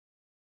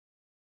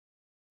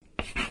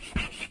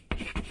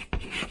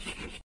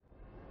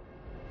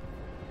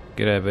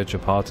G'day virtual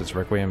pilots, it's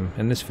Requiem.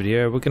 In this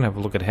video we're going to have a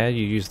look at how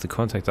you use the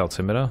contact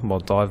altimeter while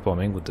dive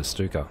bombing with the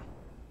Stuka.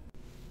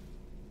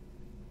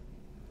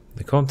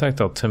 The contact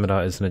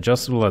altimeter is an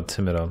adjustable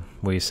altimeter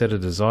where you set a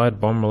desired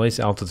bomb release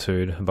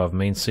altitude above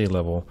mean sea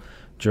level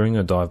during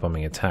your dive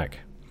bombing attack.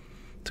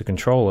 To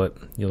control it,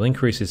 you'll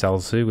increase this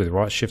altitude with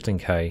right shifting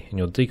K and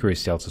you'll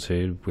decrease the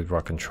altitude with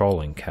right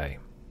controlling K.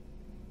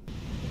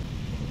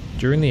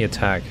 During the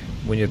attack,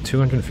 when you're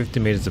 250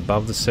 meters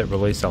above the set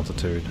release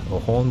altitude, a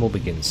horn will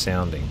begin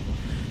sounding,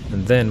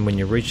 and then when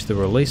you reach the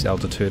release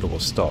altitude it will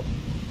stop.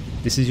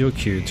 This is your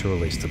cue to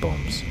release the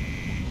bombs.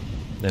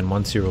 Then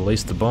once you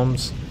release the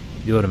bombs,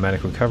 the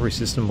automatic recovery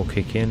system will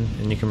kick in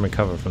and you can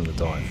recover from the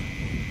dive.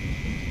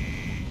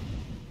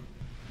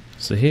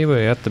 So here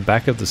we're at the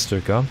back of the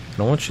Stuka, and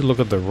I want you to look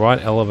at the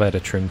right elevator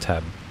trim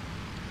tab.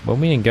 When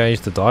we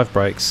engage the dive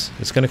brakes,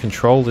 it's going to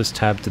control this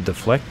tab to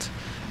deflect,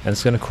 and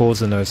it's going to cause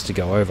the nose to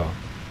go over.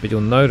 But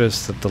you'll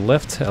notice that the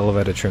left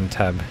elevator trim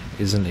tab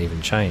isn't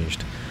even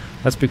changed.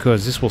 That's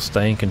because this will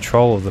stay in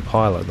control of the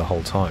pilot the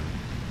whole time.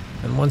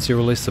 And once you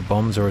release the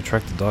bombs or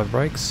retract the dive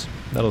brakes,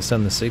 that'll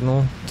send the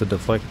signal to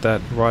deflect that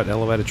right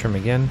elevator trim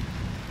again,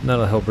 and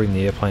that'll help bring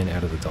the airplane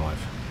out of the dive.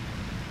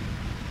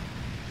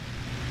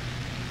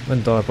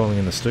 When dive bombing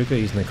in the Stuka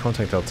using the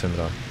contact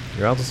altimeter,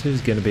 your altitude is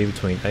going to be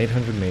between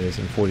 800 meters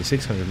and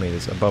 4600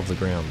 meters above the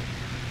ground.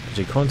 But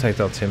your contact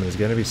altimeter is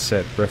going to be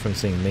set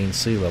referencing mean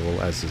sea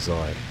level as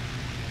desired.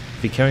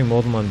 If you're carrying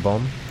more than one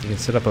bomb, you can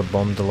set up a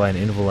bomb delay and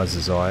interval as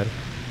desired,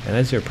 and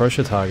as you approach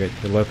the target,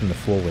 you'll open the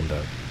floor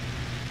window.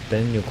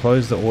 Then you'll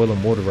close the oil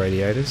and water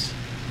radiators,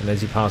 and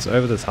as you pass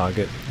over the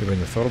target, you'll bring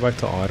the throttle back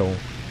to idle,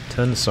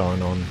 turn the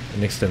siren on,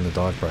 and extend the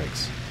dive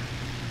brakes.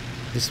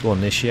 This will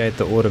initiate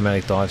the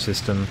automatic dive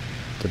system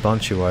to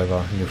bunch you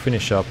over, and you'll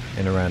finish up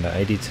in around an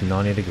 80 to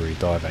 90 degree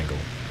dive angle.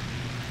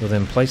 You'll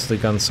then place the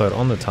gun sight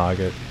on the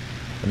target,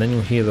 and then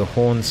you'll hear the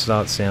horn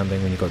start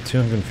sounding when you've got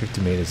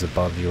 250 meters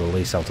above your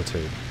release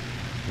altitude.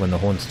 When the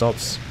horn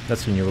stops,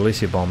 that's when you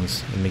release your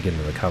bombs and begin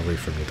the recovery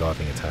from your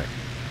diving attack.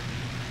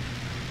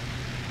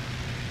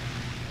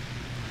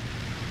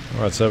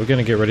 Alright, so we're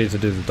going to get ready to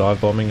do the dive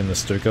bombing in the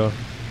Stuka.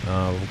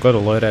 We've got a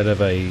loadout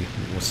of a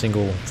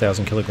single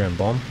 1,000 kilogram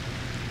bomb,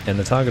 and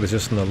the target is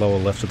just on the lower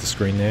left of the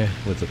screen there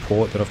with the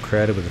port that I've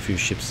created with a few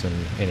ships and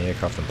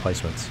anti-aircraft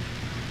emplacements.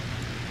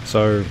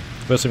 So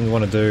first thing we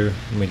want to do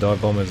when we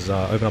dive bomb is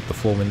open up the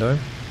floor window.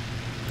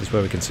 This is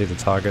where we can see the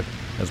target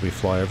as we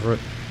fly over it.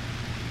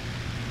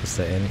 It's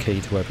the N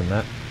key to open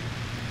that.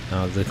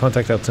 The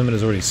contact altimeter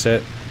is already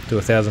set to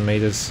 1,000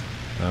 meters.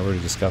 I've already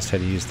discussed how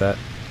to use that.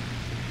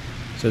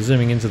 So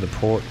zooming into the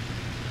port,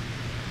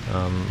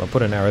 I'll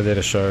put an arrow there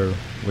to show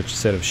which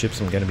set of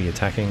ships I'm going to be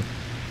attacking.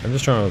 I'm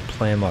just trying to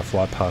plan my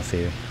flight path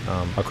here.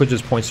 I could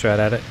just point straight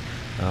at it,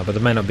 but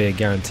there may not be a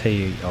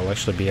guarantee I'll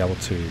actually be able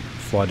to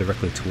fly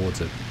directly towards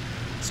it.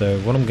 So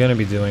what I'm going to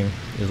be doing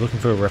is looking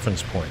for a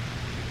reference point.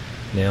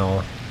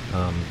 Now,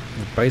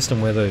 based on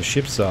where those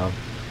ships are,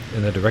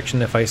 in the direction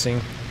they're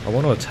facing, I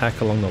want to attack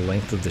along the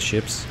length of the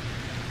ships.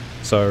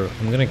 So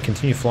I'm going to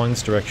continue flying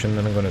this direction,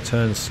 then I'm going to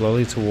turn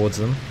slowly towards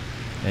them,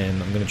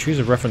 and I'm going to choose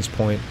a reference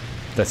point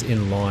that's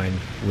in line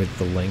with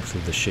the length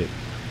of the ship.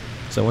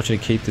 So I want you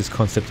to keep this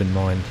concept in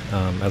mind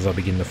as I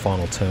begin the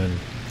final turn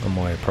on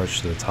my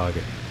approach to the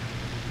target.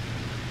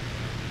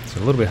 It's a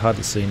little bit hard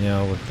to see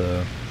now with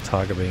the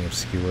target being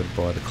obscured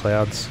by the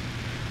clouds,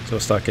 so I'll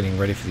start getting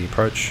ready for the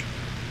approach.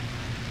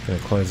 I'm going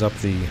to close up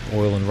the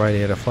oil and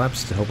radiator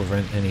flaps to help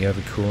prevent any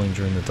overcooling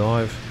during the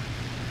dive.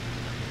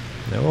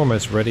 Now we're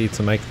almost ready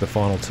to make the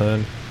final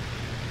turn.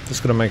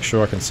 Just got to make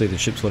sure I can see the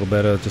ships a little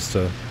better, just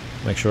to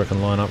make sure I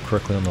can line up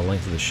correctly on the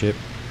length of the ship.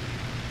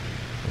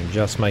 And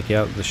just make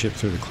out the ship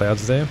through the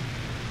clouds there.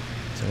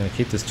 So I'm going to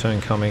keep this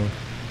turn coming,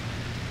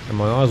 and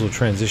my eyes will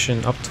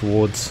transition up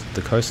towards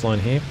the coastline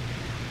here,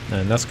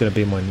 and that's going to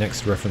be my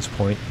next reference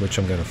point which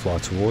I'm going to fly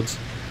towards.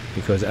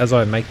 Because as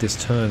I make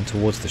this turn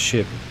towards the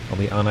ship, I'll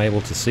be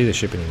unable to see the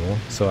ship anymore,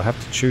 so I have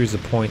to choose a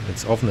point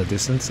that's off in the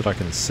distance that I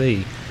can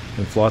see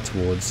and fly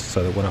towards,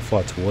 so that when I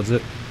fly towards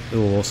it, it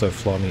will also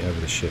fly me over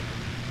the ship.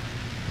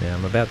 Now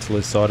I'm about to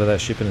lose sight of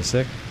that ship in a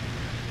sec,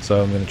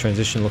 so I'm going to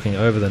transition looking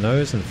over the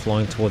nose and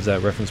flying towards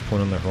that reference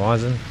point on the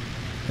horizon.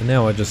 And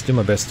now I just do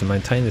my best to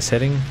maintain this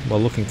heading while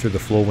looking through the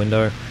floor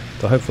window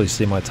to hopefully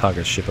see my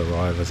target ship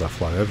arrive as I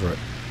fly over it.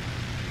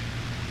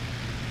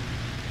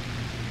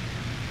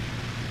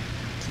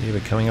 Here we're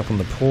coming up on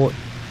the port.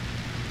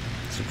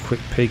 It's a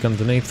quick peek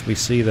underneath. We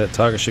see that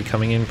target ship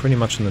coming in pretty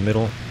much in the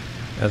middle.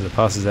 As it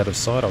passes out of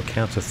sight, I'll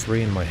count to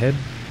 3 in my head.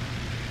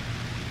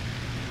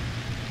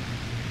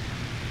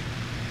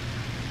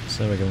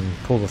 So we can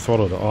pull the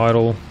throttle to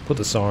idle, put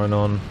the siren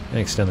on, and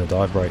extend the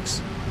dive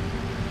brakes.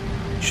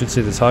 You should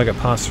see the target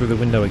pass through the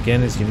window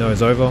again as you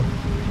nose over.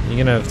 You're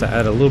going to have to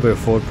add a little bit of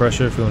forward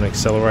pressure if you want to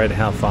accelerate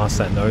how fast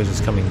that nose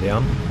is coming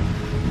down.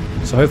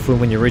 So hopefully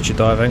when you reach a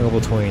dive angle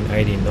between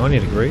 80 and 90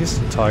 degrees,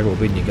 the target will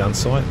be in your gun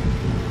sight.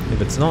 If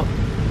it's not,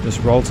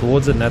 just roll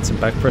towards it and add some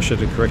back pressure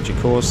to correct your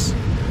course.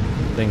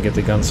 Then get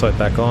the gun sight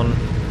back on.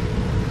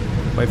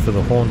 Wait for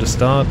the horn to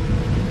start.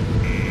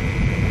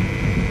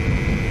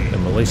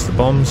 release the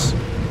bombs.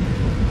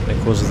 That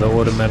causes the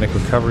automatic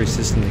recovery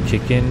system to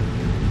kick in,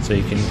 so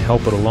you can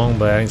help it along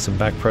by adding some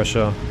back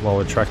pressure while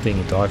retracting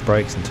your dive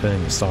brakes and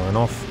turning the siren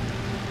off,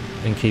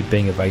 and keep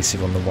being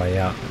evasive on the way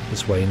out.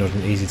 This way you're not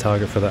an easy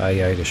target for the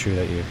AA to shoot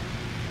at you.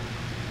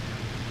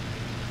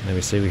 There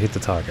we see we hit the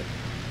target.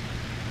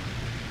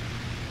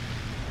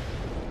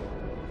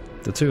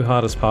 The two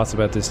hardest parts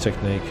about this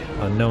technique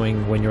are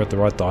knowing when you're at the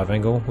right dive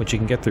angle, which you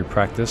can get through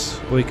practice,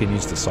 or you can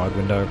use the side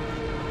window.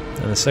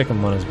 And the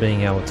second one is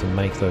being able to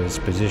make those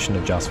position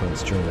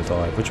adjustments during the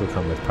dive, which will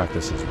come with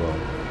practice as well.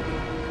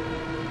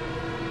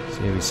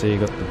 So here we see you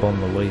got the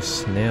bomb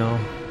release now.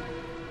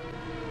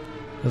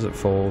 As it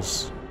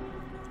falls,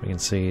 we can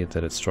see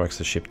that it strikes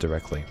the ship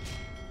directly.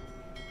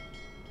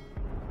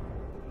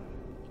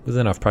 With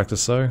enough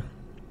practice though,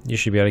 you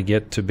should be able to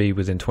get to be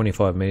within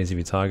 25 meters of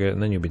your target,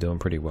 and then you'll be doing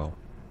pretty well.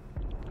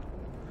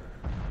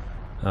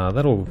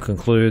 That'll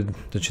conclude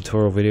the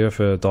tutorial video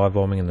for dive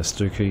bombing in the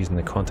Stuka using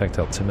the contact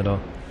altimeter.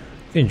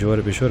 If you enjoyed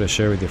it, be sure to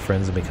share with your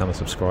friends and become a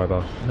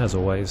subscriber. And as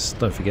always,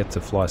 don't forget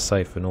to fly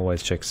safe and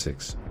always check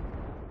 6.